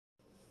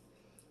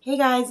Hey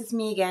guys, it's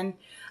me again.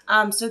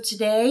 So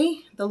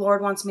today the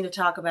Lord wants me to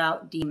talk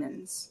about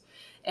demons.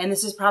 And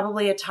this is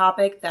probably a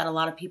topic that a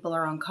lot of people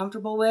are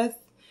uncomfortable with,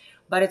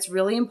 but it's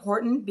really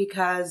important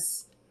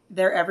because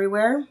they're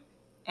everywhere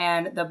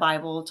and the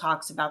Bible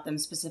talks about them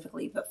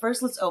specifically. But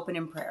first, let's open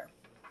in prayer.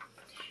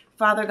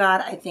 Father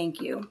God, I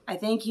thank you. I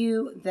thank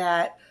you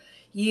that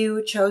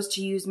you chose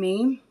to use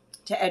me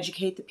to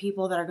educate the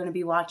people that are going to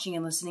be watching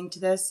and listening to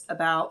this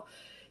about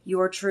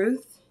your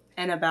truth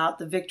and about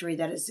the victory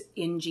that is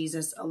in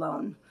Jesus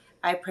alone.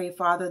 I pray,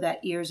 Father, that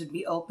ears would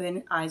be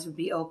open, eyes would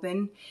be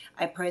open.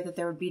 I pray that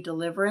there would be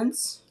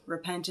deliverance,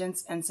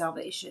 repentance, and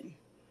salvation.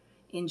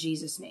 In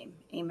Jesus' name,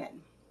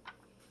 amen.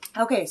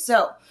 Okay,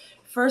 so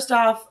first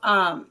off,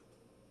 I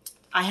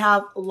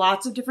have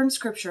lots of different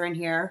scripture in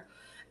here,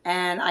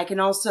 and I can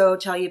also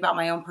tell you about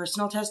my own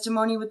personal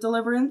testimony with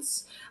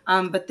deliverance.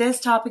 But this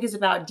topic is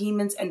about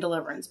demons and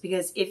deliverance,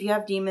 because if you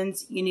have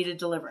demons, you need a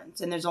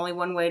deliverance. And there's only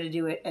one way to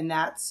do it, and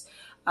that's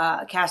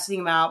casting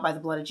them out by the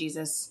blood of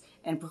Jesus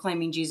and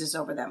proclaiming Jesus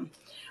over them.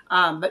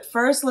 But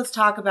first, let's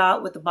talk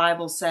about what the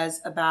Bible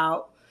says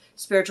about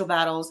spiritual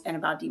battles and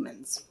about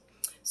demons.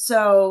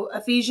 So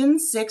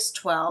Ephesians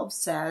 6:12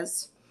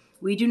 says,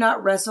 "We do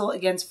not wrestle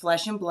against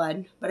flesh and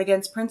blood, but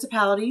against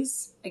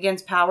principalities,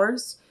 against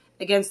powers,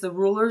 against the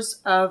rulers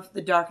of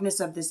the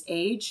darkness of this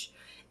age,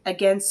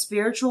 against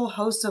spiritual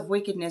hosts of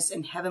wickedness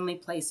in heavenly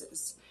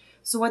places."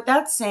 So what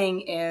that's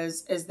saying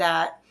is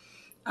that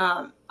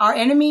our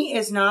enemy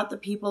is not the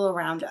people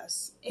around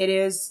us. It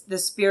is the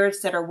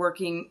spirits that are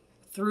working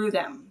through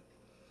them.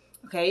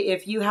 Okay,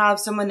 if you have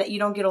someone that you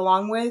don't get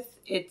along with,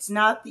 it's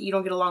not that you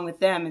don't get along with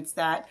them. It's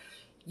that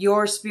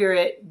your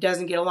spirit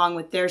doesn't get along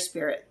with their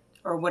spirit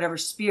or whatever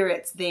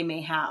spirits they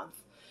may have.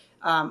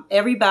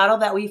 Every battle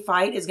that we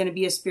fight is going to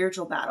be a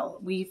spiritual battle.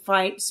 We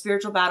fight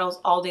spiritual battles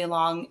all day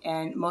long,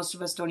 and most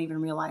of us don't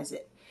even realize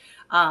it.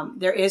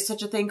 There is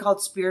such a thing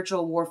called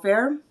spiritual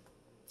warfare.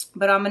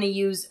 But I'm going to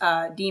use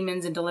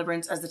demons and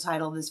deliverance as the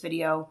title of this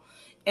video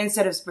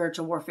instead of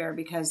spiritual warfare,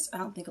 because I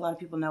don't think a lot of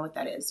people know what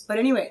that is. But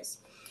anyways,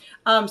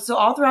 so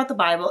all throughout the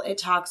Bible, it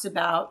talks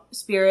about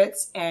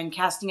spirits and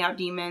casting out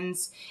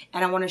demons.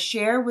 And I want to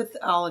share with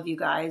all of you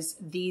guys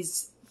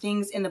these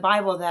things in the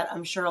Bible that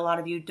I'm sure a lot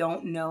of you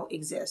don't know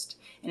exist.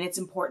 And it's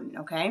important,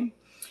 okay?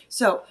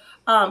 So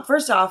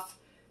first off,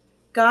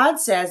 God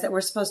says that we're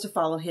supposed to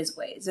follow his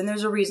ways, and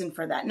there's a reason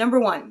for that. Number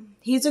one,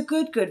 he's a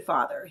good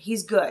father.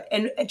 He's good.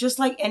 And just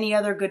like any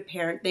other good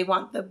parent, they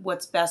want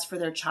what's best for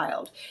their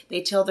child.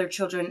 They tell their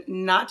children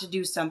not to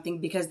do something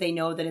because they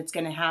know that it's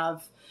going to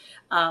have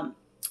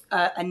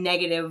a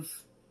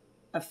negative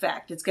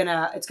effect. It's going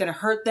to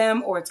hurt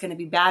them, or it's going to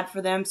be bad for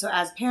them. So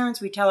as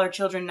parents, we tell our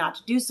children not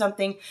to do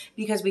something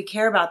because we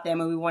care about them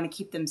and we want to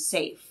keep them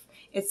safe.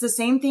 It's the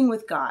same thing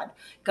with God.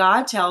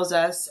 God tells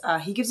us,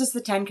 he gives us the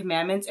 10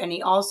 commandments, and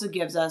he also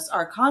gives us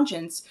our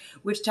conscience,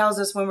 which tells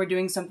us when we're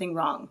doing something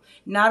wrong.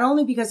 Not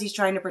only because he's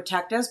trying to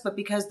protect us, but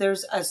because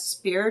there's a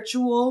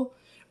spiritual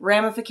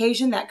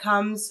ramification that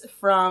comes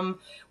from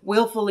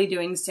willfully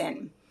doing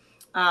sin.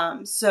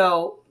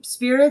 So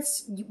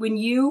spirits, when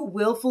you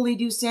willfully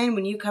do sin,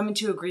 when you come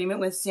into agreement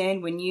with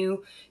sin, when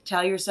you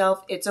tell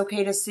yourself it's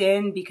okay to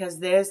sin because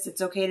this, it's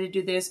okay to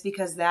do this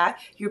because that,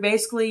 you're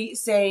basically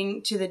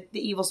saying to the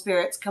evil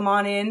spirits, come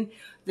on in,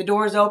 the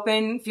door's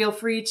open, feel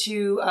free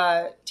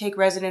to take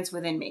residence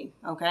within me,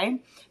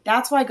 okay?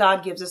 That's why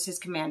God gives us his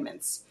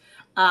commandments.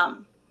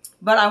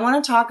 But I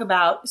want to talk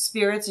about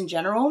spirits in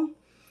general.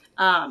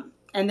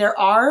 And there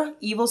are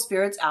evil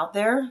spirits out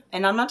there,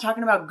 and I'm not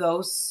talking about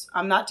ghosts.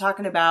 I'm not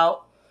talking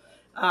about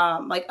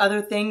like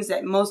other things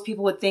that most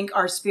people would think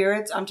are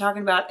spirits. I'm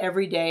talking about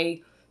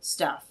everyday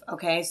stuff,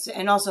 okay? So,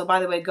 and also,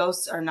 by the way,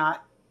 ghosts are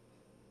not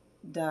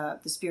the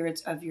spirits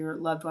of your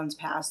loved ones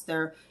past.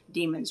 They're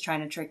demons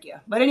trying to trick you.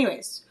 But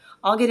anyways,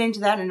 I'll get into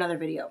that in another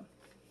video.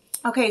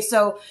 Okay,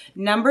 so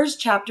Numbers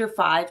chapter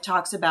 5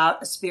 talks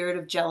about a spirit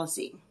of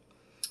jealousy.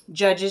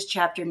 Judges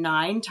chapter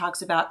 9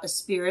 talks about a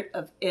spirit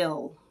of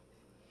ill.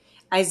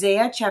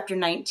 Isaiah chapter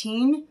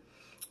 19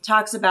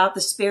 talks about the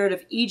spirit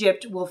of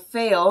Egypt will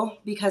fail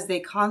because they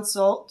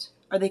consult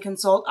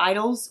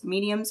idols,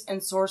 mediums,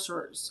 and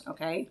sorcerers,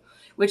 okay?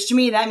 Which to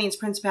me, that means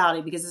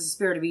principality, because it's the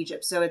spirit of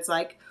Egypt. So it's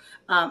like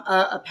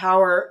a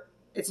power.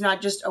 It's not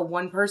just a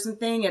one-person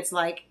thing. It's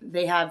like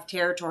they have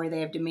territory. They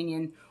have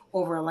dominion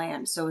over a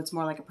land. So it's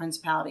more like a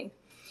principality.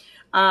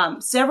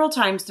 Several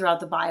times throughout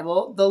the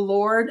Bible, the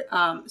Lord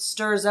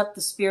stirs up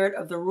the spirit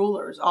of the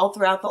rulers. All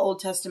throughout the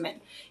Old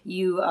Testament,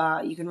 you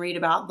can read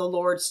about the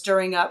Lord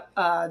stirring up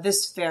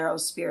this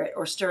Pharaoh's spirit,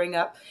 or stirring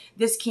up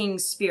this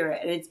king's spirit.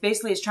 And it's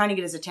basically trying to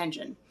get his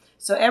attention.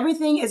 So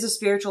everything is a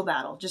spiritual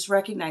battle. Just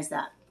recognize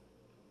that.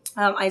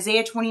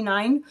 Isaiah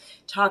 29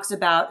 talks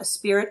about a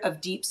spirit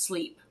of deep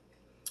sleep.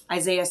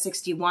 Isaiah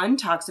 61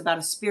 talks about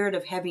a spirit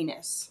of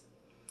heaviness.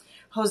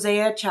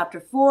 Hosea chapter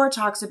 4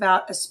 talks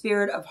about a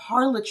spirit of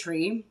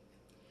harlotry,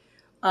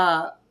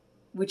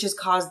 which has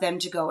caused them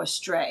to go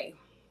astray.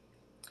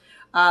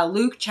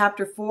 Luke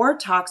chapter 4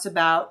 talks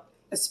about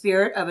a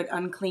spirit of an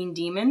unclean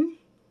demon.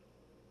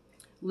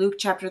 Luke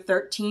chapter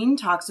 13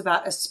 talks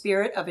about a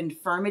spirit of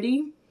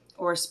infirmity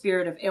or a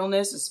spirit of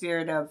illness, a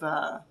spirit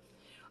of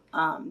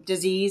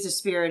disease, a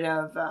spirit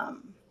of...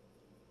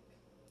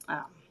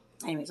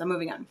 anyways, I'm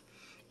moving on.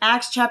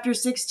 Acts chapter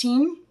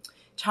 16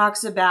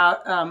 talks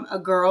about a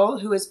girl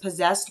who is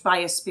possessed by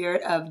a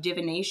spirit of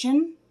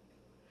divination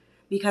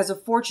because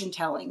of fortune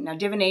telling. Now,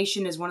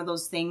 divination is one of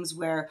those things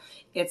where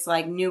it's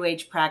like new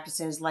age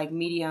practices like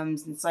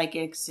mediums and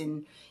psychics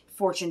and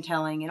fortune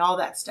telling and all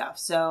that stuff.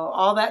 So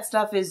all that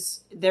stuff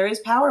there is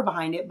power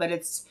behind it, but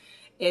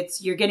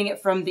you're getting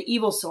it from the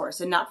evil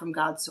source and not from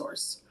God's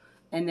source.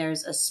 And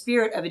there's a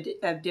spirit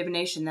of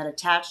divination that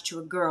attached to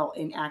a girl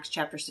in Acts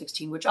chapter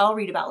 16, which I'll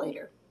read about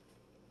later.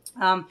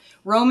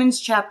 Romans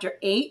chapter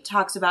 8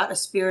 talks about a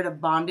spirit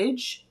of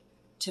bondage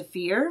to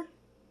fear.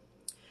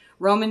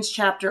 Romans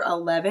chapter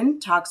 11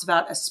 talks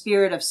about a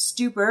spirit of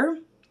stupor,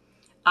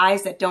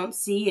 eyes that don't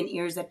see and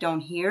ears that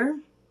don't hear.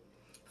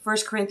 1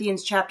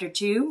 Corinthians chapter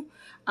 2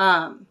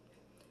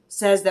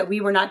 says that we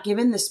were not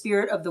given the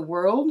spirit of the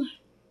world,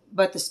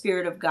 but the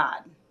spirit of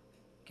God.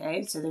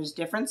 Okay, so there's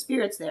different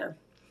spirits there.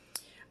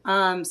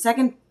 2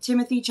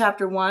 Timothy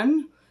chapter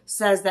 1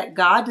 says that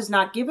God does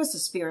not give us a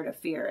spirit of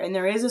fear. And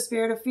there is a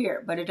spirit of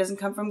fear, but it doesn't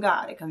come from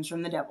God. It comes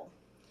from the devil.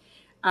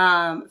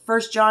 1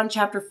 John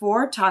chapter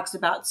 4 talks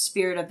about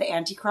spirit of the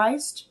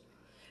Antichrist.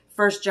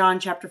 1 John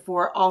chapter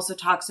 4 also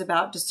talks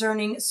about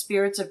discerning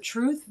spirits of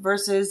truth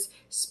versus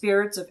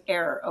spirits of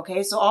error.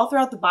 Okay, so all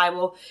throughout the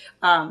Bible,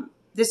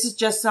 this is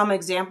just some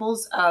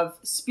examples of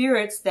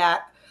spirits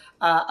that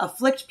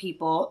afflict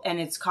people, and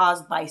it's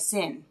caused by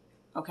sin.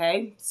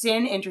 Okay,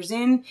 sin enters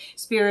in,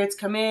 spirits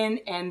come in,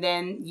 and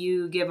then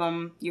you give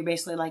them, you're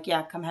basically like,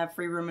 yeah, come have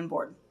free room and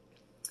board.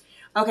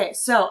 Okay,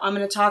 so I'm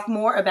going to talk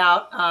more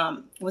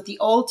about what the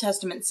Old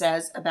Testament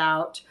says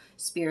about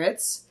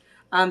spirits.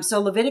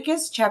 So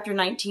Leviticus chapter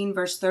 19,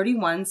 verse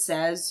 31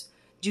 says,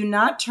 "Do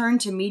not turn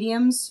to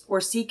mediums or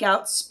seek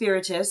out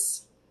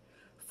spiritists,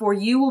 for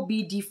you will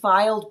be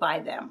defiled by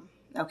them."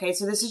 Okay,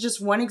 so this is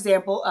just one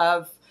example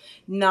of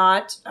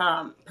not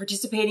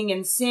participating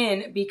in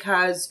sin,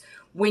 because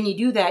when you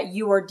do that,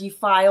 you are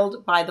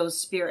defiled by those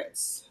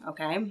spirits.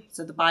 Okay,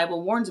 so the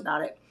Bible warns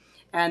about it.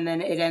 And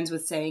then it ends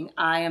with saying,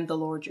 "I am the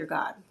Lord your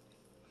God."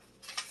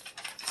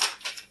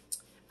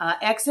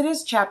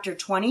 Exodus chapter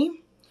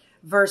 20,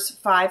 verse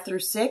 5 through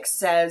 6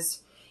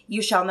 says,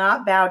 "You shall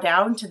not bow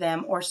down to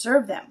them or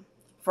serve them,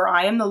 for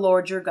I am the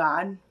Lord your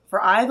God.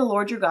 For I, the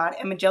Lord your God,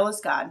 am a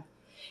jealous God,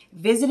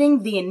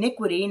 visiting the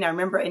iniquity." Now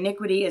remember,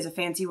 iniquity is a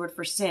fancy word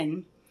for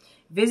sin.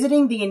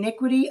 "Visiting the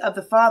iniquity of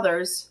the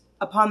fathers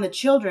upon the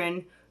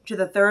children to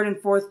the third and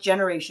fourth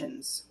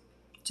generations,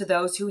 to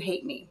those who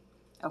hate me."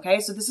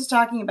 Okay, so this is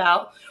talking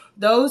about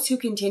those who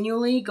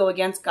continually go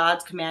against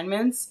God's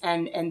commandments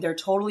and they're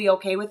totally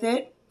okay with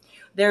it.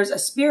 There's a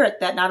spirit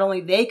that not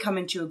only they come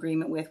into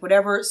agreement with,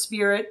 whatever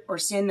spirit or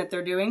sin that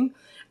they're doing,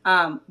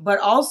 but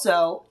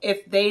also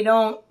if they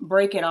don't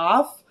break it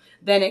off,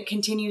 then it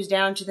continues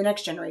down to the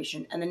next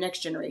generation and the next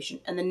generation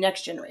and the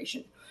next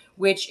generation,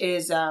 which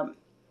is on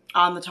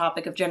the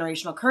topic of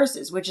generational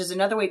curses, which is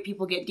another way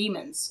people get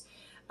demons.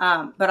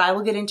 But I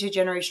will get into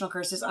generational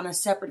curses on a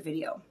separate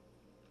video.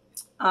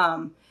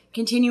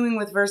 Continuing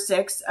with verse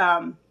 6,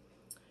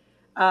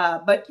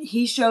 "But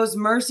he shows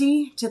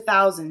mercy to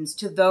thousands,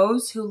 to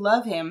those who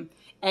love him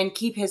and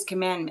keep his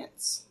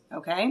commandments."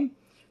 Okay?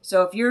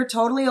 So if you're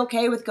totally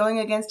okay with going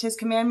against his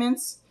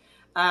commandments,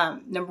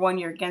 number one,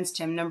 you're against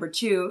him. Number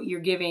two,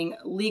 you're giving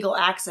legal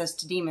access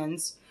to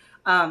demons.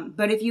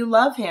 But if you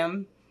love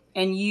him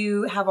and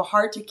you have a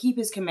heart to keep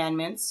his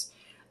commandments,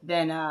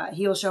 then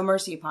he will show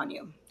mercy upon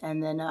you.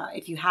 And then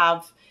if you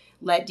have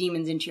let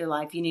demons into your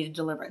life, you need a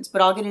deliverance.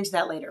 But I'll get into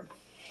that later.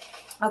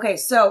 Okay,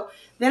 so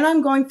then I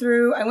went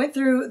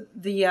through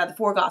the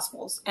four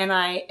Gospels, and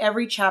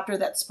every chapter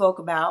that spoke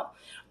about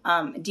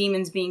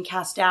demons being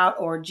cast out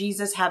or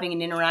Jesus having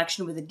an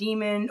interaction with a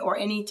demon or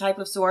any type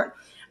of sort,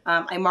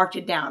 I marked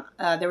it down.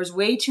 There was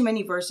way too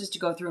many verses to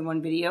go through in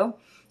one video,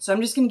 so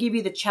I'm just going to give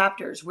you the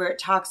chapters where it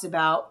talks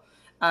about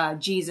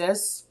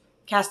Jesus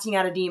casting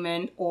out a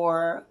demon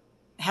or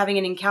having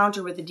an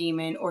encounter with a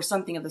demon or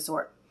something of the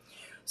sort.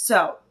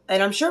 So,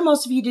 and I'm sure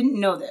most of you didn't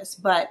know this,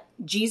 but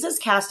Jesus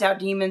cast out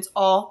demons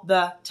all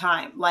the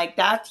time. Like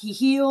that, he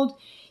healed,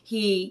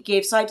 he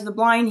gave sight to the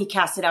blind, he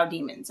casted out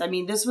demons. I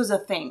mean, this was a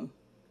thing.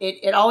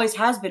 It always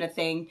has been a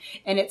thing,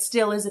 and it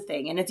still is a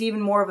thing. And it's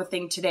even more of a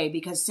thing today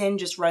because sin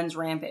just runs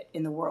rampant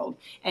in the world.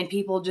 And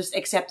people just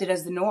accept it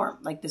as the norm.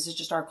 Like, this is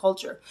just our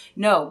culture.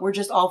 No, we're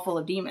just all full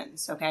of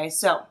demons, okay?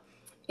 So,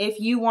 if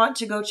you want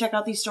to go check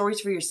out these stories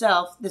for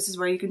yourself, this is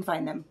where you can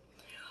find them.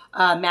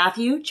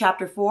 Matthew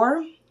chapter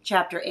 4,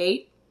 chapter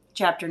 8,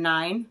 chapter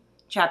 9,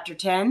 chapter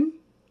 10,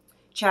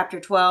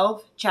 chapter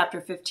 12, chapter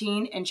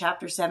 15, and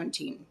chapter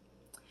 17.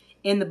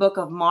 In the book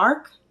of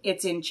Mark,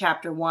 it's in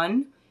chapter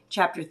 1,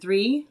 chapter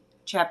 3,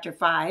 chapter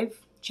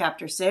 5,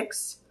 chapter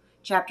 6,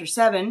 chapter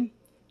 7,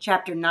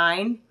 chapter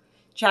 9,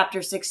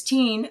 chapter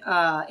 16,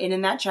 and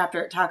in that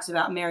chapter it talks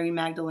about Mary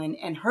Magdalene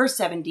and her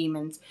 7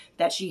 demons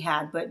that she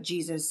had, but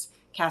Jesus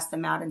cast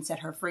them out and set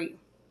her free.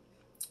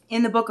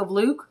 In the book of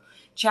Luke,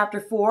 chapter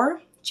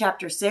 4,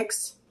 chapter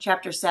 6,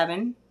 chapter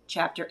 7,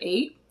 chapter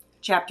 8,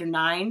 chapter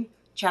 9,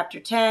 chapter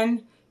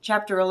 10,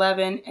 chapter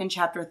 11, and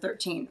chapter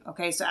 13.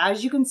 Okay, so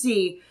as you can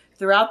see,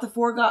 throughout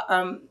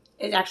the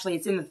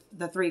it's in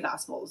the three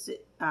Gospels.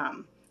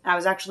 I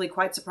was actually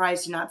quite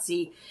surprised to not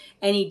see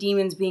any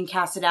demons being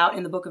casted out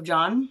in the book of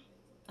John.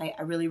 I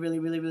really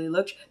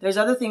looked. There's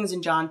other things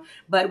in John,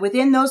 but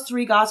within those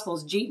three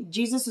Gospels,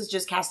 Jesus is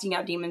just casting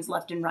out demons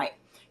left and right.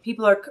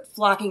 People are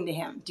flocking to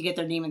him to get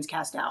their demons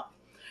cast out.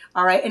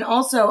 All right, and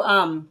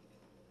also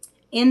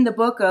in the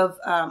book of,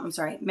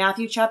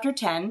 Matthew chapter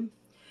 10,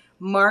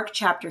 Mark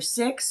chapter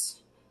 6,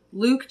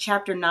 Luke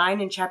chapter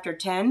 9, and chapter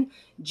 10,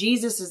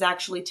 Jesus is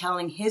actually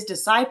telling his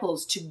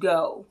disciples to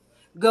go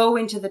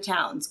into the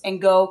towns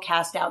and go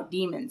cast out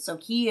demons. So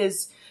he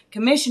is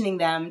commissioning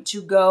them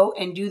to go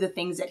and do the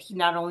things that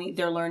not only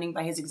they're learning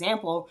by his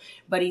example,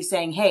 but he's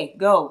saying, hey,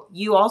 go.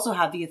 You also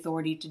have the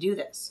authority to do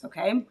this,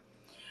 okay?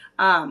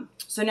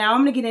 So now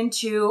I'm going to get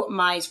into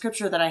my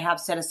scripture that I have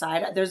set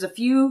aside. There's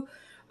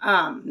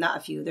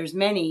there's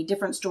many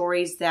different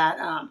stories that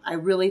I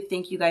really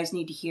think you guys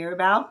need to hear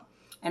about.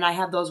 And I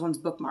have those ones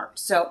bookmarked.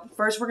 So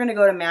first we're going to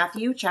go to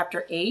Matthew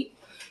chapter 8,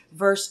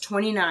 verse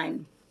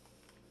 29,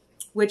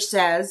 which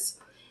says,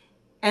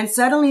 "And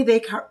suddenly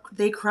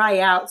they cry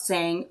out,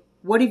 saying,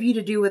 'What have you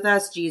to do with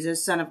us,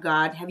 Jesus, Son of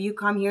God? Have you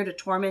come here to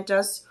torment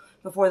us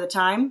before the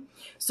time?'"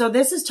 So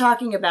this is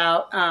talking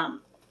about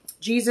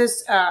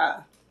Jesus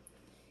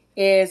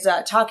is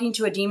talking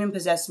to a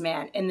demon-possessed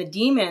man. And the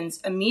demons,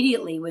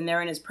 immediately when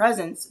they're in his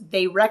presence,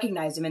 they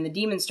recognize him. And the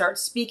demons start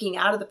speaking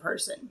out of the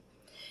person.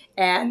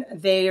 And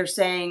they are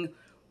saying,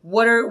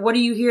 what are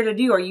you here to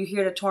do? Are you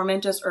here to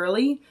torment us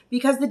early?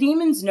 Because the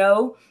demons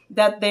know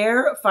that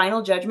their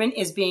final judgment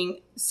is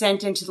being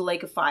sent into the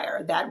lake of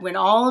fire. That when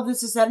all of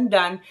this is said and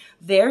done,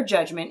 their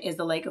judgment is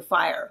the lake of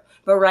fire.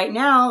 But right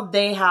now,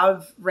 they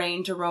have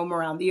reign to roam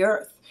around the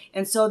earth.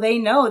 And so they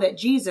know that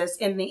Jesus,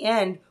 in the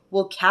end,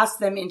 will cast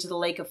them into the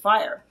lake of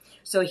fire.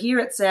 So here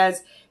it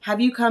says,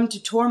 "Have you come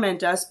to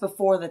torment us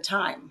before the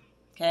time?"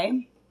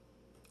 Okay?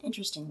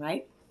 Interesting,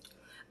 right?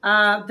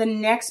 The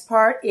next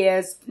part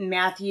is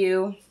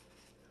Matthew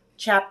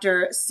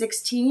chapter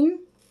 16,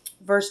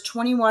 verse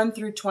 21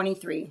 through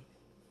 23.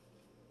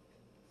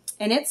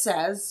 And it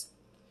says,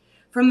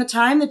 "From the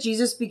time that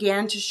Jesus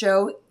began to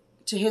show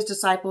to his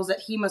disciples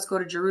that he must go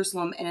to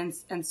Jerusalem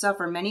and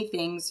suffer many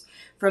things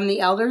from the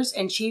elders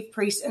and chief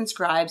priests and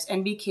scribes,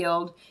 and be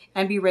killed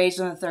and be raised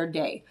on the third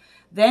day.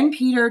 Then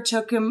Peter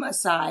took him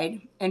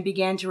aside and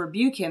began to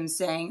rebuke him,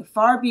 saying,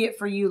 'Far be it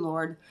for you,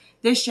 Lord,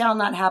 this shall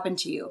not happen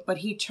to you.' But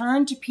he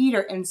turned to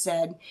Peter and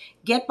said,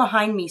 'Get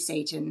behind me,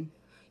 Satan.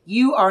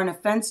 You are an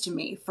offense to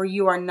me, for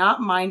you are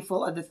not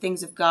mindful of the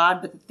things of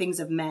God, but the things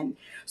of men.'"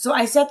 So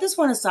I set this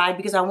one aside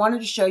because I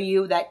wanted to show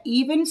you that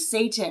even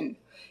Satan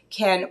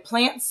can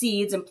plant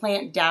seeds and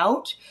plant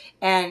doubt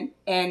and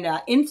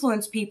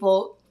influence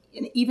people.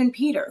 Even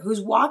Peter,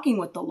 who's walking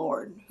with the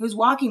Lord, who's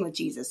walking with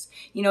Jesus,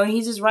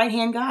 he's his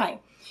right-hand guy.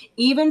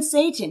 Even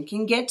Satan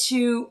can get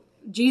to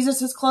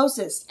Jesus'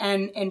 closest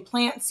and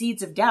plant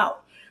seeds of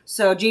doubt.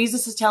 So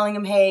Jesus is telling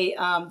him, hey,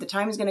 the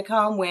time is going to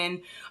come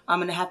when I'm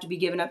going to have to be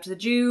given up to the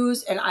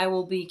Jews and I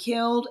will be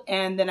killed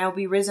and then I'll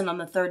be risen on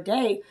the third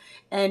day.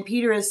 And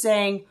Peter is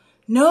saying,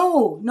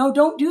 no,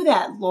 don't do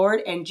that,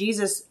 Lord. And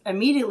Jesus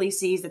immediately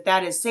sees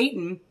that is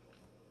Satan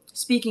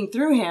speaking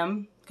through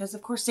him, because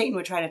of course Satan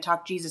would try to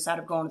talk Jesus out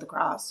of going to the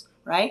cross,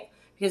 right?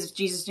 Because if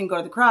Jesus didn't go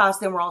to the cross,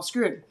 then we're all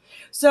screwed.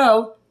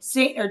 So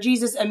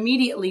Jesus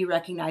immediately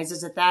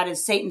recognizes that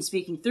is Satan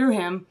speaking through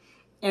him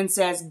and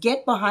says,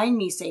 "Get behind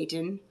me,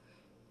 Satan.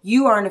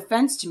 You are an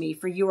offense to me,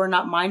 for you are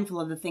not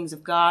mindful of the things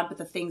of God, but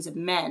the things of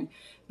men."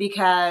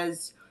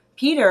 Because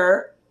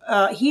Peter,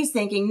 he's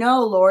thinking,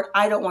 "No, Lord,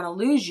 I don't want to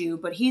lose you,"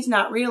 but he's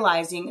not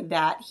realizing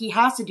that he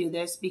has to do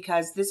this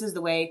because this is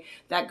the way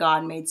that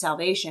God made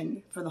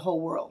salvation for the whole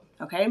world,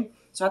 okay?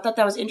 So I thought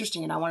that was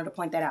interesting, and I wanted to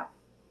point that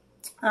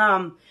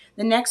out.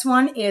 The next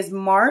one is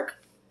Mark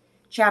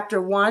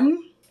chapter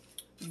 1,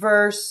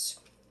 verse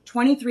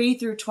 23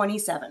 through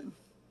 27.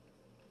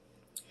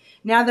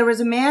 "Now there was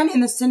a man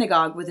in the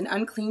synagogue with an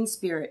unclean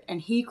spirit,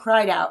 and he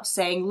cried out,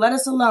 saying, 'Let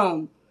us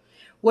alone.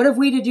 What have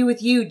we to do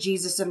with you,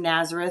 Jesus of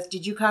Nazareth?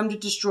 Did you come to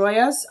destroy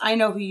us? I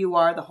know who you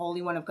are, the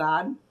Holy One of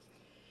God.'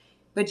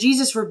 But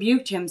Jesus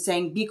rebuked him,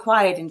 saying, 'Be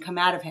quiet and come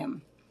out of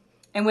him.'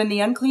 And when the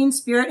unclean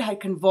spirit had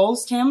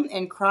convulsed him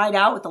and cried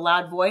out with a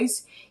loud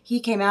voice, he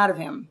came out of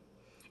him.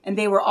 And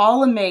they were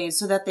all amazed,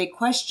 so that they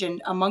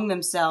questioned among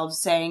themselves,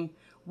 saying,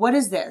 'What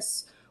is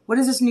this? What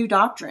is this new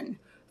doctrine?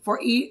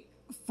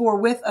 For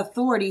with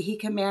authority he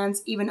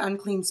commands even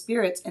unclean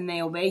spirits, and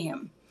they obey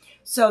him.'"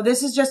 So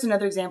this is just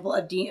another example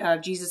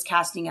of Jesus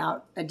casting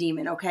out a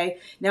demon, okay?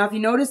 Now, if you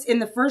notice in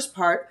the first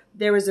part,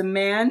 there was a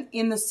man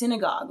in the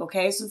synagogue,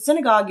 okay? So the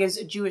synagogue is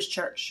a Jewish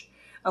church,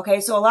 okay?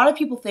 So a lot of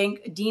people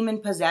think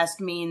demon-possessed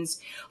means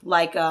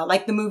like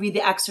the movie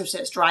The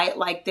Exorcist, right?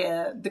 Like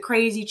the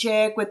crazy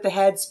chick with the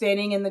head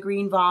spinning and the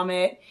green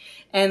vomit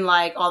and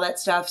like all that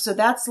stuff. So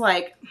that's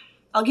like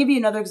I'll give you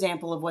another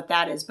example of what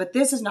that is, but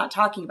this is not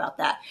talking about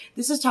that.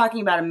 This is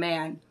talking about a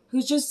man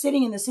who's just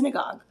sitting in the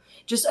synagogue,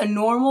 just a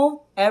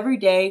normal,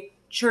 everyday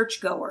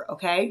churchgoer,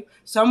 okay?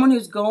 Someone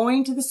who's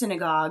going to the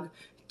synagogue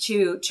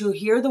to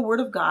hear the word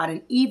of God,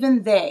 and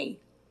even they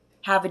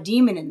have a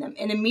demon in them.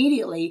 And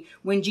immediately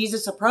when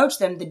Jesus approached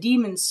them, the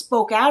demon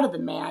spoke out of the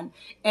man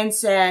and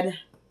said,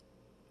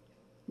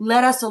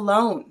 "Let us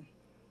alone."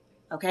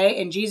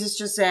 Okay? And Jesus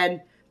just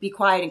said, "Be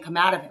quiet and come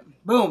out of him."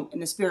 Boom.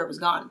 And the spirit was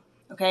gone.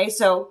 Okay?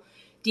 So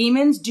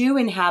demons do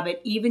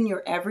inhabit even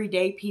your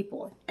everyday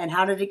people. And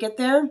how did it get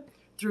there?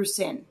 Through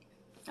sin.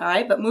 All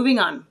right? But moving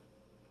on.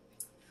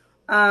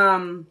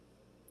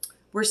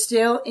 We're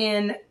still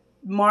in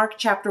Mark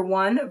chapter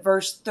 1,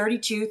 verse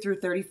 32 through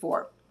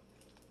 34.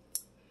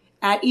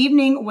 At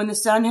evening, when the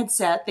sun had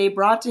set, they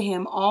brought to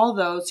him all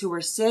those who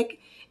were sick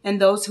and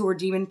those who were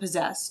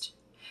demon-possessed.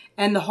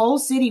 And the whole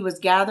city was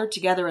gathered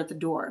together at the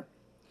door.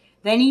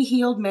 Then he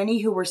healed many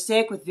who were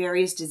sick with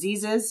various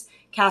diseases,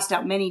 cast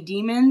out many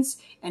demons,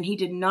 and he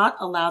did not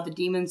allow the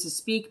demons to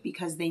speak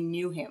because they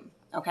knew him.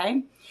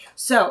 Okay?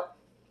 So,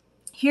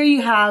 here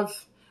you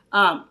have,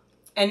 and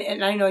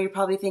I know you're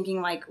probably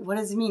thinking, like, what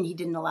does it mean he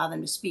didn't allow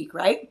them to speak,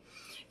 right?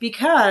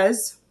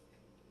 Because,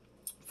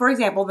 for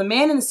example, the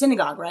man in the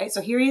synagogue, right? So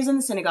here he is in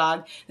the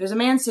synagogue. There's a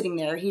man sitting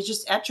there. He's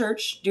just at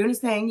church doing his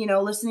thing,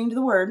 listening to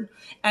the word.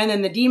 And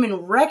then the demon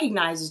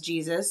recognizes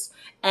Jesus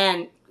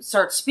and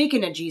starts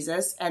speaking to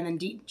Jesus. And then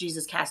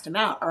Jesus cast him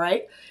out. All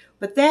right.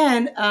 But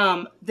then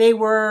they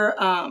were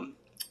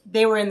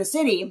in the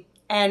city,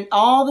 and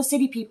all the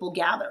city people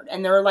gathered,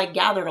 and they're like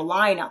gathered a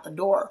line out the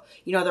door.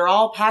 They're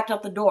all packed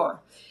out the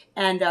door.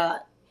 And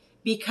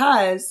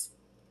because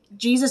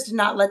Jesus did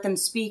not let them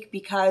speak,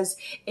 because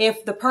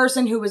if the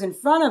person who was in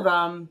front of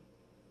them,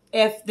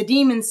 if the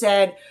demon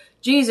said,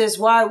 "Jesus,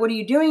 what are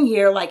you doing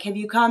here? Like, have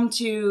you come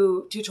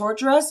to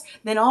torture us?"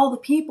 Then all the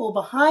people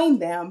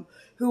behind them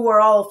who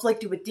were all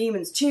afflicted with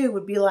demons too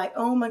would be like,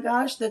 "Oh my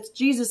gosh, that's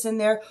Jesus in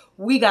there.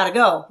 We got to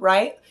go,"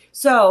 right?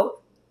 So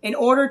in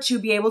order to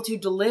be able to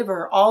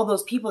deliver all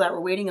those people that were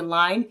waiting in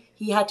line,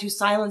 he had to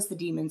silence the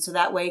demons. So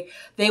that way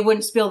they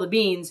wouldn't spill the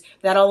beans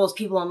that all those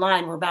people in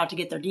line were about to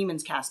get their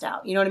demons cast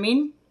out. You know what I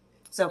mean?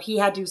 So he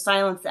had to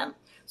silence them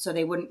so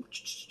they wouldn't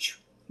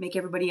make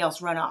everybody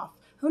else run off.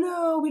 Oh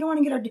no, we don't want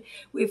to get our,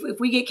 if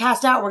we get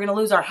cast out, we're going to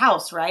lose our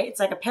house, right? It's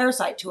like a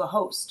parasite to a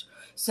host.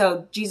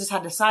 So Jesus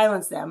had to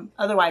silence them.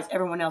 Otherwise,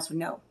 everyone else would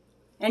know.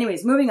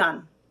 Anyways, moving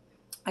on.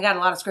 I got a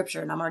lot of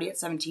scripture and I'm already at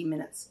 17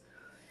 minutes.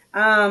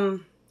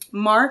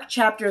 Mark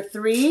chapter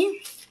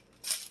 3,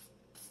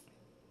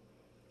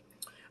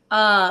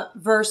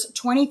 verse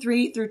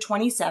 23 through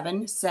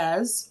 27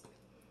 says,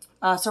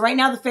 so right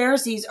now the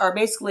Pharisees are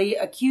basically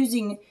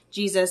accusing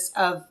Jesus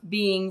of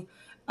being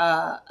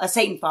a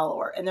Satan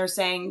follower. And they're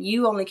saying,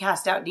 you only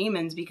cast out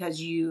demons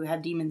because you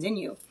have demons in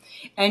you.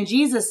 And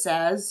Jesus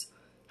says,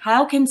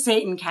 how can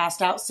Satan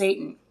cast out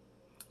Satan?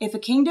 If a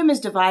kingdom is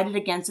divided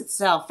against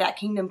itself, that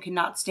kingdom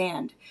cannot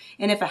stand.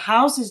 And if a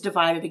house is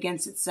divided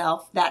against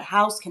itself, that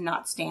house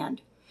cannot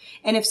stand.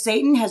 And if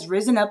Satan has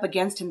risen up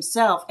against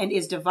himself and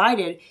is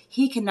divided,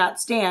 he cannot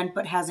stand,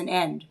 but has an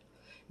end.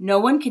 No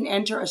one can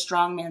enter a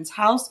strong man's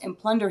house and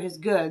plunder his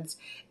goods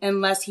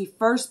unless he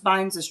first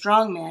binds the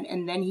strong man,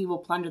 and then he will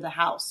plunder the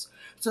house.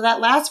 So that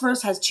last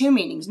verse has two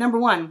meanings. Number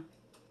one,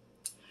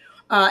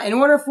 in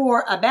order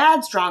for a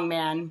bad strong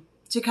man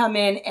to come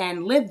in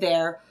and live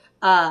there,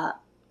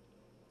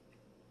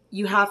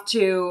 you have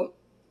to,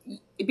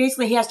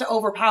 basically he has to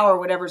overpower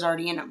whatever's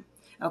already in him.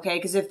 Okay,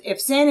 because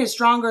if sin is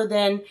stronger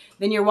than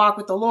your walk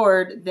with the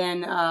Lord,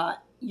 then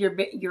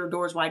your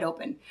door's wide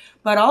open.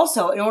 But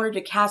also, in order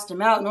to cast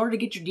him out, in order to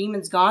get your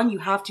demons gone, you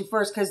have to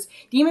first, because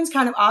demons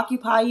kind of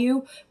occupy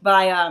you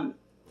by,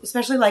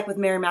 especially like with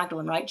Mary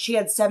Magdalene, right? She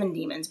had 7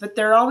 demons, but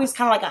they're always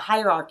kind of like a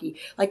hierarchy.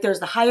 Like there's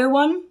the higher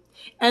one,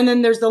 and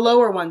then there's the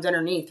lower ones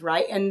underneath,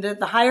 right? And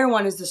the higher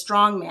one is the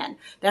strong man.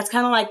 That's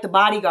kind of like the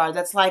bodyguard.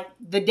 That's like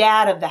the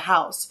dad of the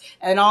house.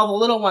 And all the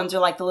little ones are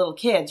like the little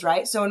kids,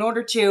 right? So in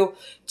order to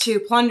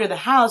plunder the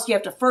house, you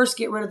have to first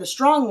get rid of the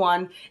strong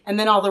one, and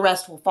then all the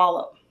rest will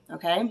follow.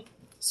 Okay?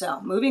 So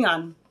moving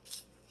on.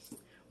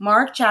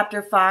 Mark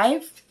chapter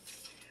 5,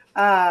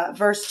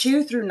 verse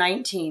 2 through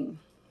 19.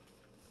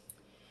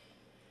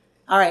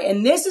 All right,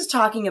 and this is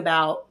talking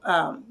about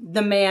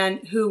the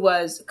man who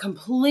was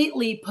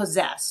completely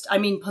possessed. I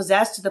mean,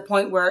 possessed to the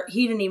point where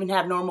he didn't even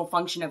have normal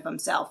function of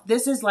himself.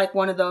 This is like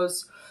one of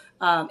those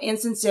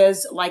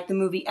instances like the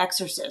movie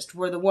Exorcist,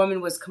 where the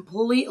woman was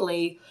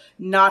completely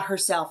not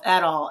herself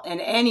at all.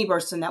 And any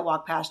person that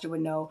walked past her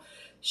would know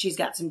she's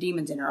got some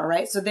demons in her, all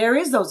right? So there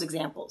is those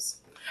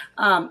examples.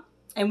 And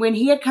when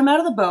he had come out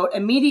of the boat,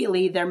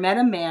 immediately there met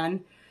a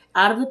man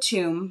out of the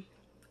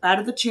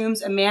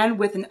tombs, a man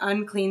with an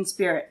unclean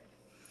spirit,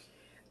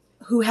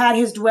 who had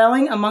his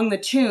dwelling among the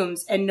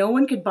tombs, and no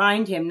one could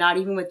bind him, not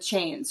even with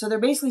chains. So they're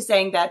basically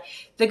saying that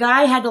the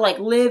guy had to like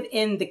live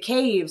in the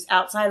caves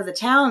outside of the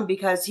town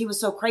because he was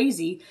so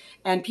crazy,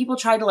 and people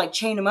tried to like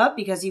chain him up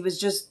because he was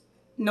just,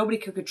 nobody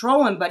could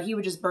control him, but he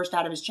would just burst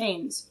out of his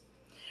chains.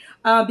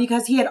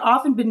 because he had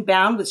often been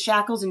bound with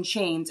shackles and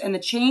chains, and the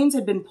chains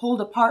had been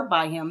pulled apart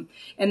by him,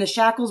 and the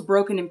shackles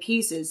broken in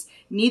pieces.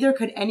 Neither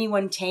could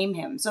anyone tame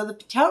him. So the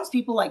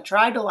townspeople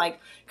tried to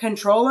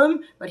control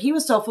him, but he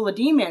was so full of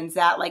demons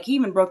that he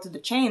even broke through the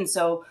chains.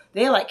 So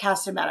they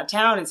cast him out of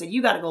town and said,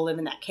 "You got to go live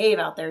in that cave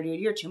out there, dude.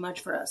 You're too much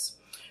for us."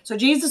 So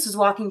Jesus is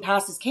walking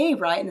past this cave,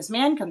 right? And this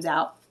man comes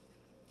out.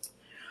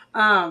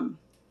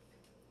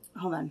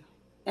 Hold on.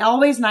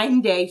 Always night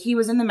and day, he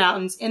was in the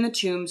mountains, in the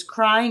tombs,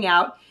 crying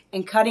out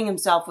and cutting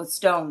himself with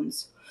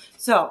stones.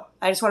 So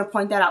I just want to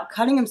point that out.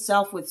 Cutting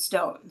himself with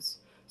stones.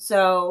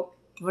 So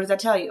what does that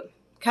tell you?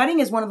 Cutting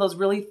is one of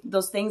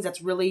those things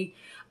that's really,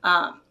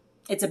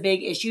 it's a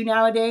big issue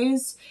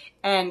nowadays.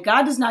 And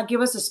God does not give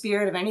us a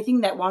spirit of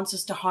anything that wants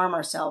us to harm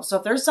ourselves. So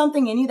if there's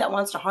something in you that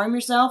wants to harm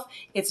yourself,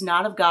 it's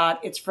not of God.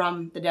 It's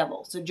from the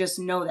devil. So just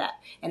know that.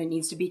 And it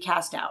needs to be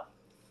cast out.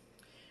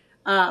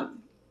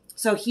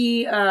 So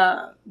he,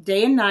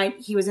 day and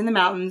night, he was in the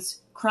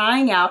mountains,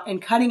 crying out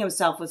and cutting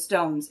himself with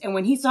stones. And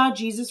when he saw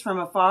Jesus from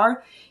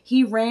afar,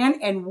 he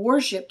ran and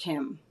worshipped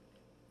him.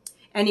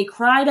 And he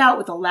cried out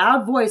with a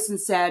loud voice and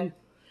said,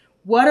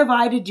 "What have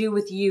I to do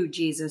with you,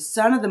 Jesus,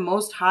 Son of the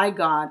Most High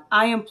God?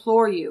 I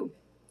implore you,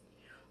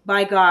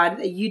 by God,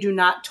 that you do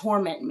not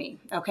torment me."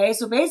 Okay,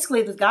 so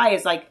basically the guy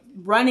is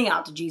running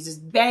out to Jesus,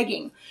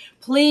 begging,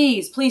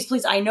 "Please, please,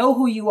 please, I know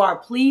who you are.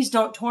 Please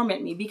don't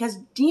torment me." Because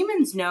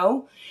demons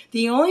know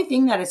the only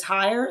thing that is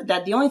higher,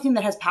 that the only thing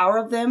that has power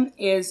of them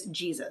is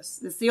Jesus.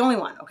 That's the only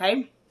one,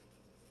 okay?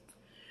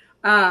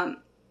 And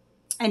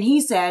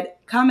he said,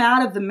 "Come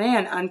out of the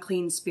man,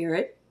 unclean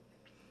spirit."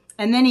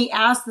 And then he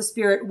asked the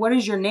spirit, "What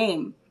is your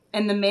name?"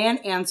 And the man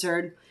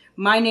answered,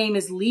 "My name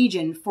is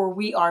Legion, for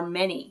we are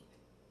many."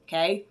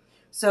 Okay?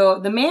 So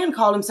the man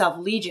called himself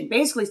Legion,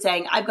 basically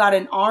saying, "I've got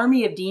an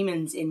army of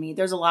demons in me.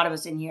 There's a lot of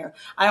us in here.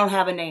 I don't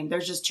have a name.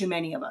 There's just too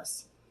many of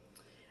us."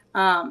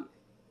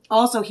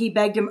 Also, he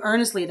begged him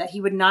earnestly that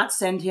he would not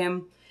send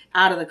him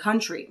out of the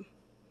country.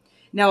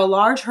 Now, a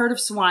large herd of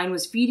swine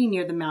was feeding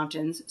near the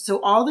mountains.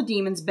 So all the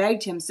demons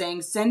begged him,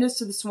 saying, "Send us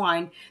to the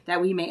swine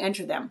that we may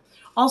enter them."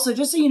 Also,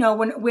 just so you know,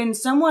 when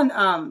someone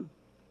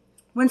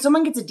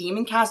gets a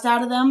demon cast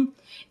out of them,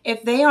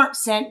 if they aren't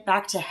sent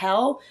back to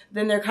hell,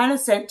 then they're kind of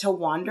sent to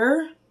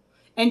wander.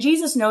 And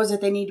Jesus knows that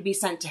they need to be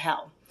sent to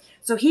hell.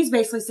 So he's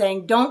basically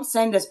saying, don't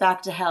send us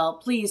back to hell.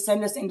 Please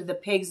send us into the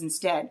pigs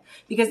instead.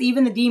 Because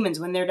even the demons,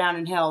 when they're down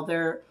in hell,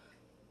 they're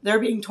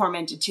being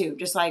tormented too,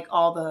 just like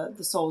all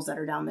the souls that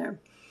are down there.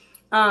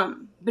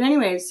 But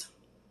anyways,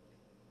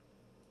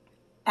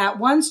 at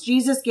once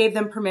Jesus gave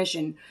them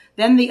permission.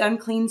 Then the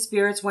unclean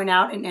spirits went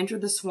out and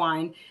entered the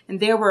swine, and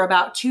there were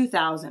about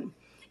 2,000.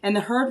 And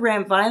the herd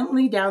ran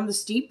violently down the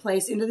steep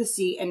place into the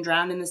sea and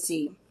drowned in the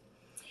sea.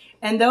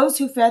 And those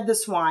who fed the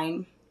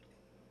swine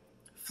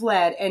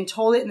fled and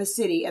told it in the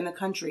city and the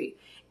country.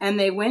 And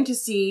they went to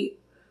see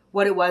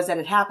what it was that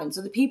had happened.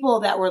 So the people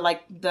that were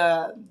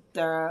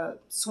the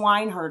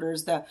swine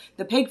herders, the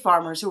pig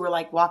farmers who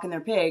were walking their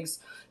pigs,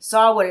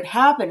 saw what had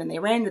happened, and they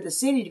ran to the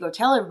city to go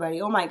tell everybody,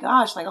 "Oh my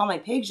gosh, all my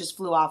pigs just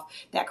flew off.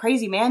 That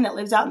crazy man that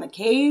lives out in the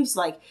caves,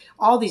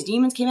 all these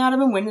demons came out of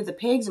him, went into the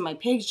pigs, and my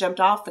pigs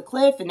jumped off the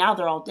cliff, and now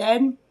they're all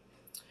dead."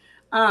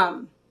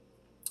 And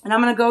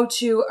I'm going to go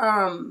to,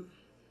 I'm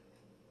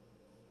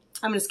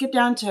going to skip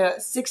down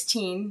to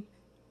 16.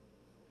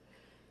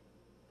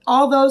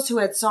 All those who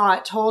had saw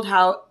it told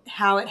how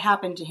it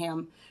happened to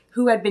him,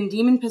 who had been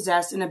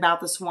demon-possessed, and about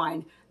the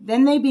swine.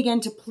 Then they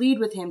began to plead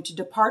with him to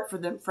depart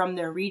from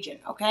their region,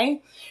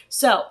 okay?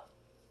 So,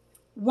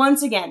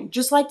 once again,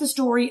 just like the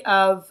story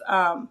of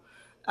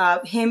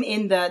him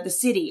in the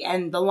city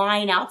and the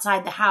lion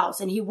outside the house,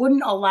 and he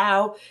wouldn't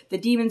allow the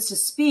demons to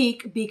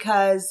speak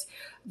because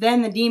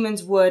then the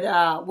demons would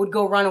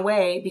go run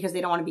away because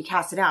they don't want to be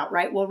casted out,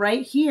 right? Well,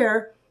 right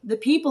here, the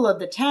people of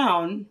the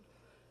town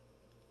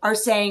are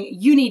saying,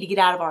 "You need to get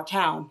out of our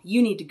town.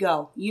 You need to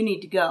go. You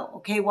need to go."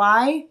 Okay,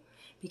 why?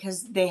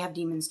 Because they have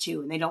demons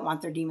too, and they don't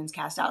want their demons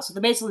cast out. So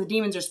basically the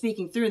demons are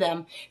speaking through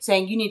them,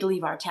 saying, "You need to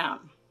leave our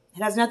town."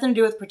 It has nothing to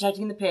do with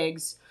protecting the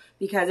pigs,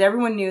 because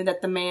everyone knew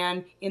that the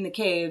man in the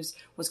caves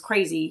was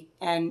crazy,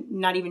 and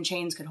not even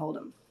chains could hold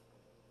him.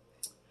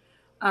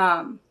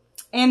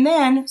 And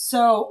then,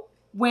 so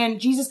when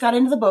Jesus got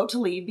into the boat to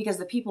leave, because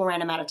the people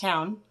ran him out of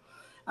town,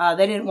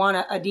 they didn't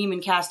want a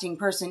demon-casting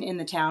person in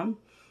the town.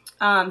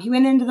 He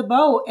went into the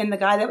boat, and the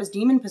guy that was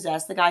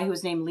demon-possessed, the guy who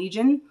was named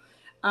Legion,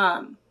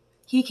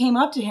 he came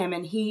up to him,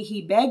 and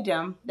he begged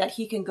him that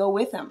he can go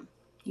with him.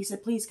 He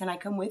said, "Please, can I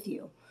come with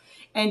you?"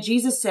 And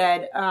Jesus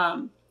said,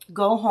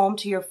 "Go home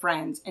to your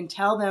friends and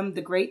tell them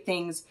the great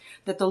things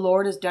that the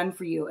Lord has done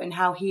for you and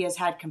how he has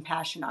had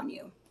compassion on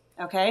you."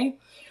 Okay?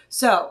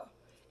 So,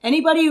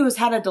 anybody who has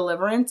had a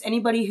deliverance,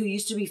 anybody who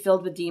used to be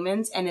filled with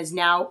demons and is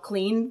now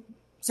clean,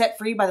 set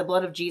free by the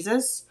blood of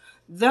Jesus,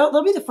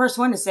 they'll be the first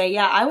one to say,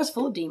 "Yeah, I was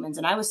full of demons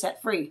and I was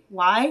set free."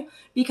 Why?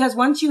 Because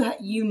once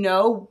you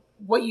know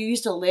what you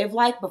used to live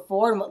like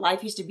before and what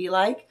life used to be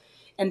like,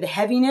 and the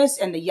heaviness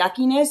and the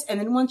yuckiness. And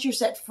then once you're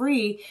set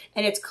free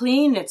and it's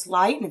clean and it's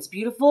light and it's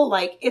beautiful,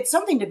 like it's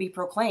something to be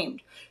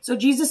proclaimed. So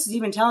Jesus is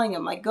even telling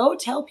him, like, go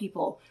tell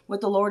people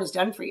what the Lord has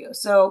done for you.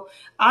 So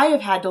I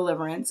have had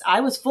deliverance. I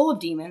was full of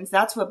demons.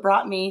 That's what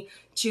brought me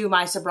to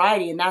my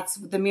sobriety. And that's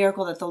the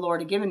miracle that the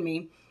Lord had given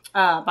me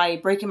by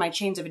breaking my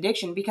chains of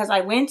addiction, because I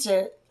went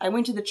to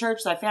the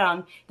church that I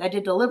found that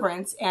did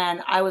deliverance,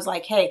 and I was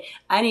like, hey,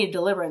 I need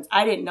deliverance.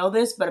 I didn't know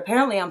this, but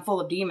apparently I'm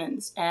full of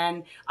demons,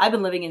 and I've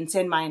been living in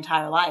sin my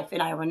entire life,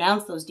 and I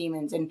renounced those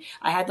demons, and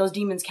I had those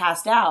demons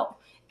cast out.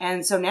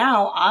 And so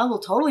now I will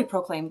totally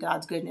proclaim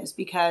God's goodness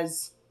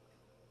because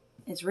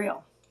it's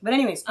real. But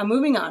anyways, I'm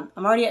moving on.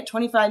 I'm already at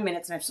 25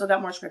 minutes, and I've still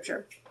got more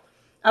scripture.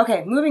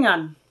 Okay, moving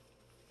on.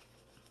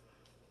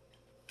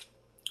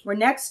 We're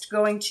next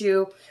going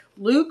to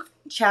Luke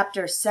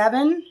chapter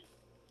 7,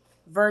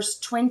 verse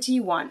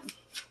 21.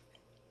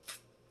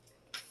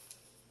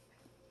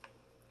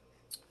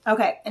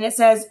 Okay, and it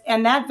says,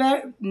 in that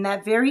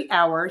very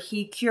hour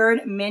he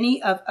cured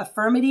many of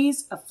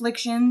infirmities,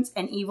 afflictions,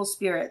 and evil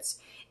spirits,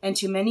 and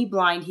to many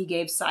blind he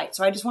gave sight.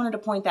 So I just wanted to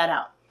point that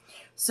out.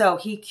 So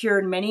he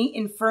cured many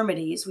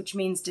infirmities, which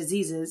means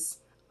diseases,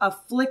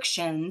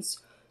 afflictions,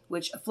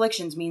 which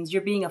afflictions means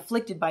you're being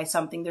afflicted by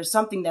something. There's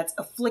something that's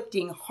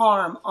afflicting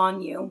harm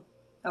on you,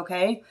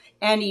 okay?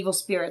 And evil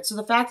spirits. So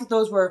the fact that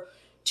those were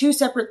two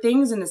separate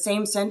things in the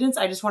same sentence,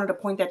 I just wanted to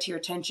point that to your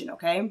attention,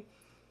 okay?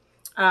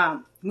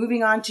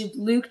 Moving on to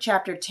Luke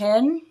chapter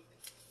 10,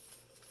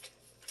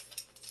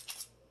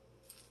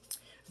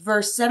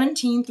 verse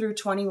 17 through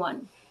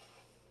 21.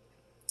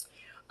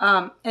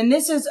 And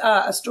this is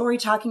a story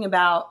talking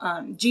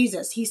about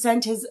Jesus. He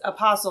sent his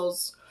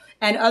apostles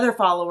and other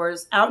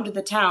followers out into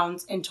the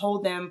towns and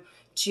told them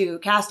to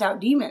cast out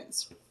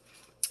demons.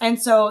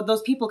 And so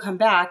those people come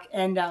back,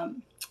 and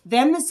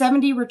then the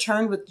 70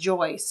 returned with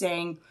joy,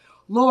 saying,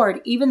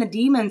 Lord, even the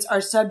demons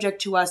are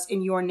subject to us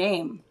in your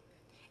name.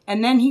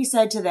 And then he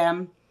said to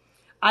them,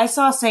 I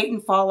saw Satan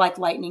fall like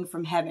lightning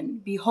from heaven.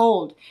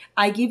 Behold,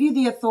 I give you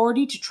the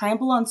authority to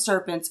trample on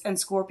serpents and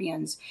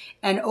scorpions,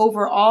 and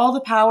over all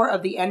the power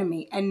of the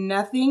enemy, and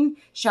nothing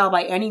shall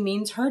by any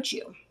means hurt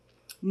you.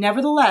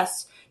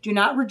 Nevertheless, do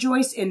not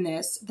rejoice in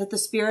this, that the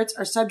spirits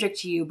are subject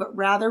to you, but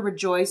rather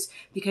rejoice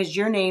because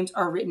your names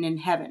are written in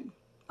heaven.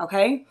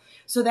 Okay?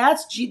 So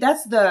that's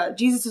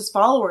Jesus's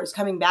followers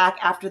coming back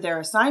after their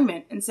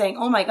assignment and saying,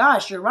 oh my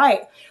gosh, you're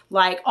right.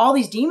 Like all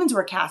these demons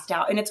were cast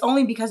out, and it's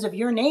only because of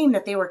your name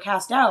that they were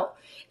cast out.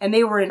 And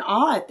they were in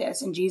awe at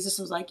this. And Jesus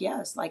was like,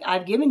 yes, like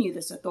I've given you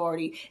this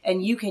authority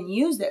and you can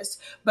use this.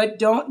 But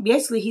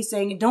basically he's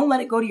saying, don't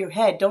let it go to your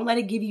head. Don't let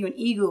it give you an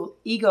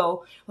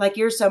ego like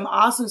you're some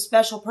awesome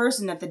special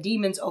person that the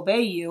demons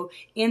obey you.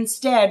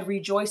 Instead,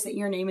 rejoice that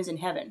your name is in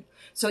heaven.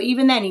 So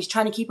even then he's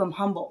trying to keep them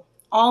humble.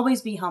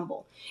 Always be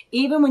humble.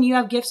 Even when you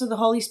have gifts of the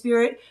Holy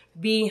Spirit,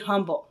 be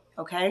humble.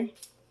 Okay?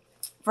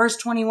 Verse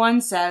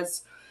 21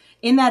 says,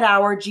 in that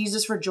hour,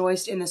 Jesus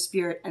rejoiced in the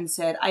Spirit and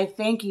said, I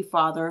thank you,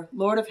 Father,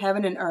 Lord of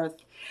heaven and earth,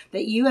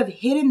 that you have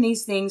hidden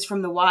these things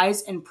from the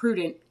wise and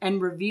prudent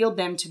and revealed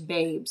them to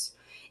babes.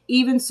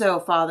 Even so,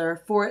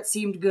 Father, for it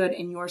seemed good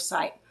in your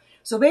sight.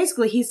 So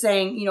basically he's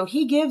saying,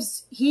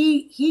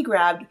 he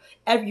grabbed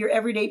your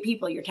everyday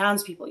people, your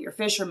townspeople, your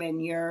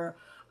fishermen, your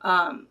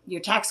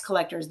tax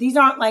collectors. These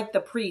aren't like the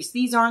priests.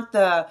 These aren't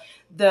the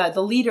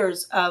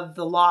leaders of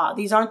the law.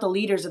 These aren't the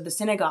leaders of the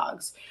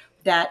synagogues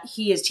that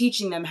he is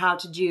teaching them how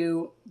to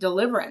do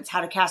deliverance,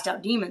 how to cast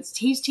out demons.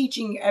 He's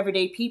teaching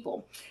everyday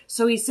people.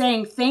 So he's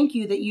saying, thank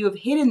you that you have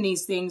hidden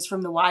these things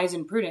from the wise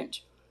and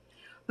prudent,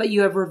 but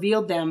you have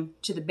revealed them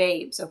to the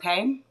babes.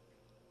 Okay.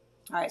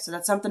 All right. So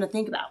that's something to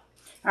think about.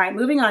 All right.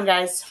 Moving on,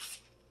 guys.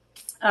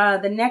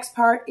 The next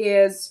part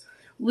is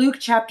Luke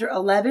chapter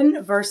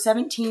 11, verse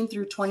 17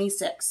 through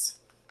 26.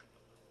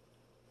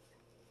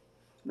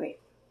 Wait.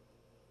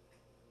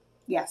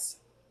 Yes.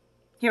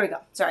 Here we go.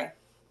 Sorry.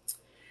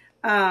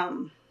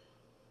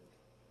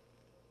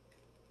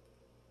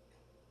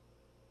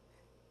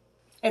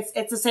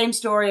 It's the same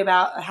story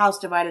about a house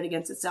divided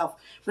against itself,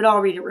 but I'll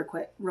read it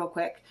real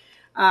quick.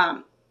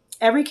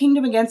 Every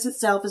kingdom against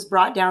itself is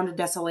brought down to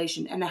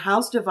desolation, and a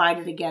house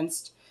divided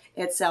against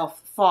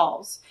itself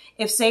falls.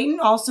 If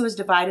Satan also is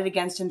divided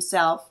against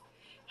himself,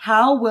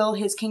 how will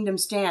his kingdom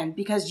stand?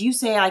 Because you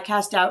say, I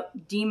cast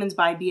out demons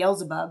by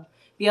Beelzebub.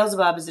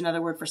 Beelzebub is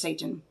another word for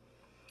Satan.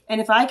 And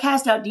if I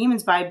cast out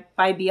demons by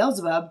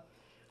Beelzebub,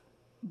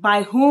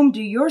 by whom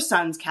do your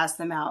sons cast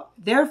them out?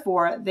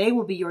 Therefore, they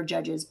will be your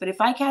judges. But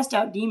if I cast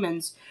out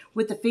demons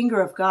with the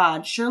finger of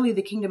God, surely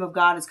the kingdom of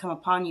God has come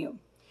upon you.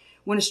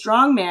 When a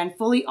strong man,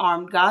 fully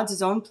armed, guards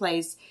his own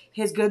place,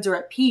 his goods are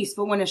at peace.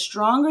 But when a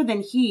stronger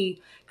than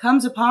he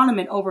comes upon him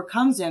and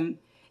overcomes him,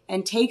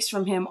 and takes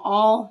from him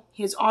all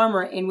his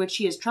armor in which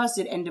he is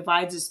trusted, and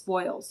divides his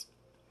spoils.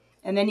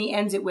 And then he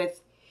ends it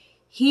with,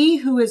 he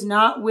who is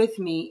not with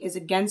me is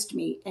against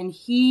me, and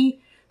he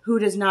who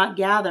does not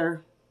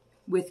gather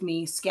with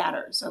me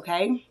scatters.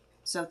 Okay?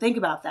 So think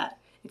about that.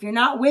 If you're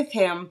not with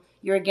him,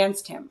 you're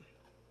against him.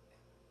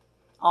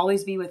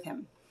 Always be with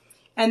him.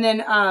 And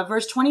then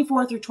verse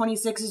 24 through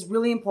 26 is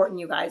really important,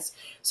 you guys.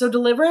 So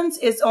deliverance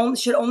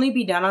should only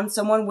be done on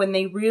someone when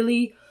they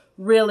really,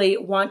 really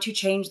want to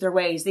change their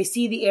ways. They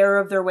see the error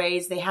of their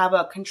ways. They have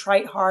a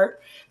contrite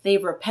heart.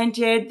 They've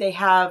repented. They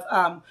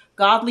have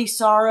godly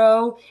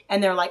sorrow.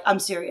 And they're like, I'm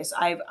serious.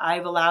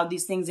 I've allowed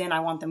these things in. I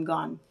want them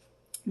gone.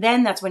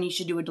 Then that's when you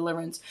should do a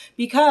deliverance.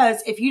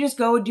 Because if you just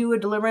go do a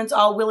deliverance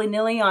all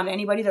willy-nilly on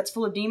anybody that's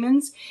full of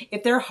demons,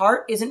 if their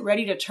heart isn't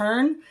ready to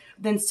turn,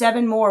 then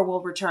 7 more will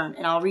return.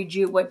 And I'll read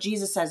you what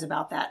Jesus says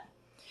about that.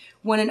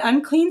 When an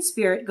unclean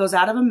spirit goes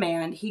out of a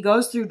man, he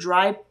goes through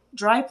dry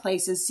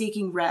places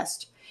seeking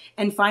rest.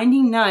 And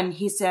finding none,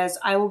 he says,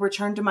 I will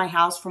return to my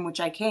house from which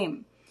I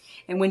came.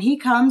 And when he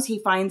comes, he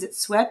finds it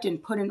swept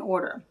and put in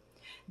order.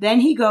 Then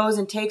he goes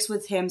and takes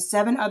with him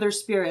 7 other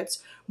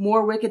spirits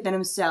more wicked than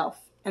himself.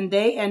 And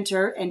they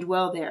enter and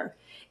dwell there.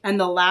 And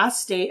the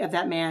last state of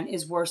that man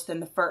is worse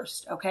than the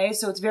first. Okay,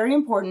 so it's very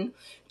important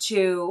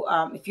to,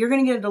 if you're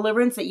going to get a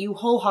deliverance, that you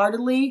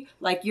wholeheartedly,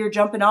 like you're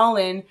jumping all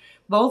in,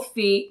 both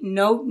feet,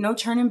 no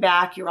turning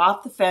back, you're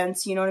off the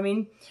fence, you know what I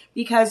mean?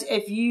 Because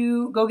if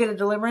you go get a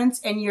deliverance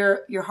and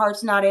your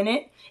heart's not in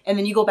it, and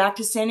then you go back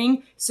to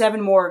sinning,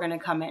 7 more are going to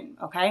come in,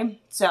 okay?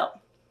 So,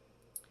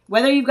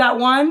 whether you've got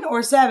 1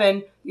 or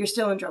 7, you're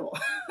still in trouble.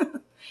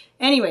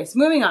 Anyways,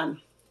 moving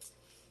on.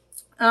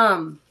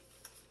 The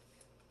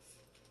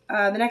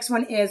next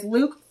one is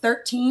Luke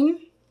 13,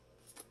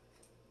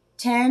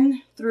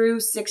 10 through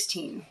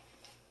 16.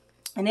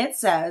 And it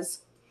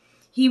says,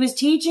 he was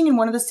teaching in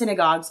one of the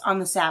synagogues on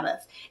the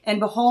Sabbath, and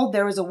behold,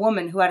 there was a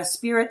woman who had a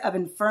spirit of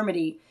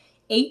infirmity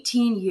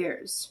 18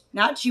 years.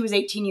 Not she was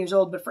 18 years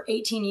old, but for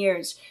 18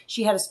 years,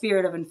 she had a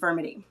spirit of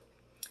infirmity.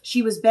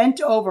 She was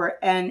bent over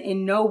and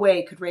in no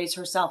way could raise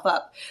herself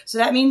up. So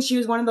that means she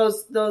was one of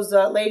those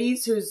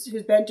ladies who's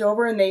bent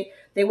over and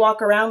they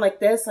walk around like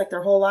this, like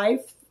their whole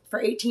life. For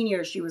 18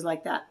 years, she was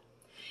like that.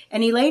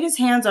 And he laid his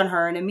hands on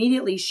her, and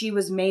immediately she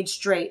was made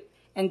straight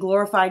and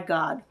glorified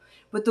God.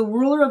 But the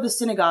ruler of the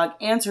synagogue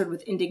answered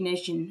with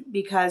indignation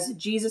because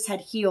Jesus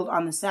had healed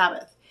on the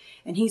Sabbath.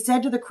 And he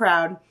said to the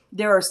crowd,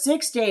 there are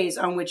 6 days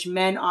on which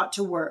men ought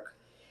to work.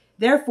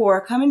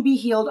 Therefore, come and be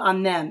healed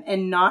on them,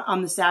 and not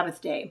on the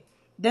Sabbath day.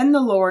 Then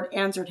the Lord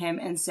answered him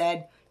and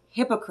said,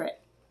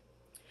 hypocrite,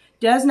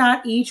 does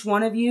not each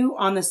one of you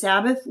on the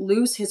Sabbath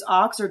loose his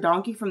ox or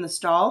donkey from the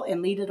stall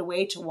and lead it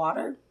away to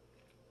water?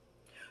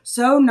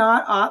 So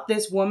not ought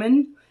this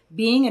woman,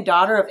 being a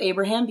daughter of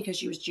Abraham, because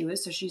she was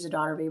Jewish, so she's a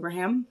daughter of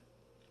Abraham,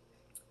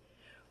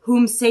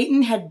 whom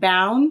Satan had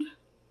bound,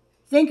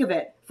 think of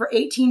it, for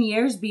 18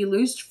 years be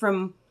loosed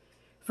from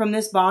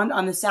this bond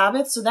on the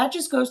Sabbath. So that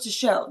just goes to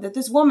show that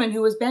this woman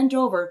who was bent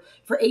over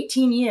for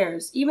 18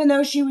 years, even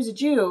though she was a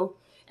Jew,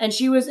 and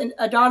she was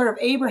a daughter of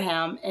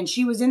Abraham, and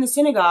she was in the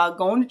synagogue,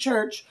 going to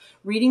church,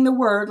 reading the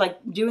word, like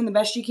doing the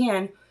best she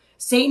can,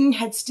 Satan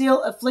had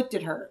still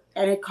afflicted her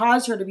and had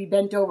caused her to be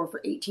bent over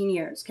for 18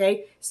 years,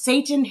 okay?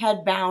 Satan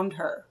had bound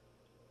her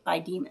by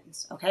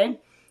demons, okay?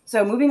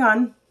 So moving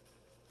on,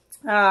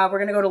 we're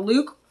going to go to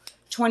Luke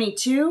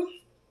 22,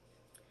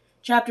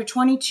 chapter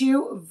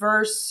 22,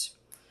 verse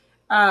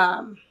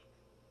 31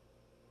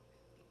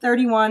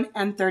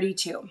 and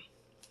 32.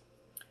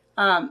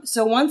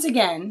 So once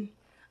again,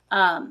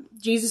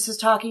 Jesus is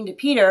talking to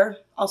Peter,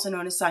 also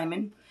known as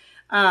Simon,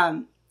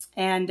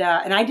 and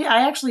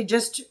I actually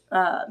just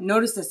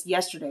noticed this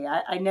yesterday.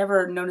 I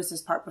never noticed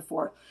this part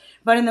before,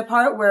 but in the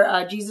part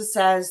where Jesus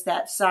says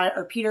that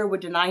Peter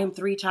would deny him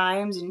 3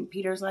 times, and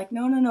Peter's like,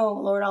 no,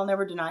 Lord, I'll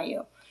never deny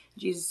you.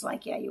 Jesus is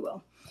like, yeah, you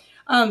will.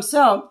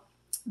 So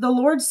the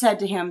Lord said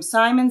to him,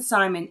 Simon,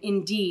 Simon,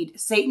 indeed,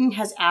 Satan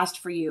has asked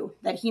for you,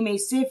 that he may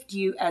sift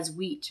you as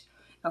wheat.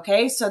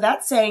 Okay, so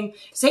that's saying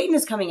Satan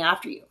is coming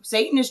after you.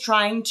 Satan is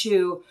trying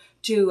to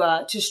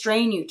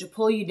strain you, to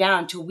pull you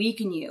down, to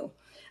weaken you.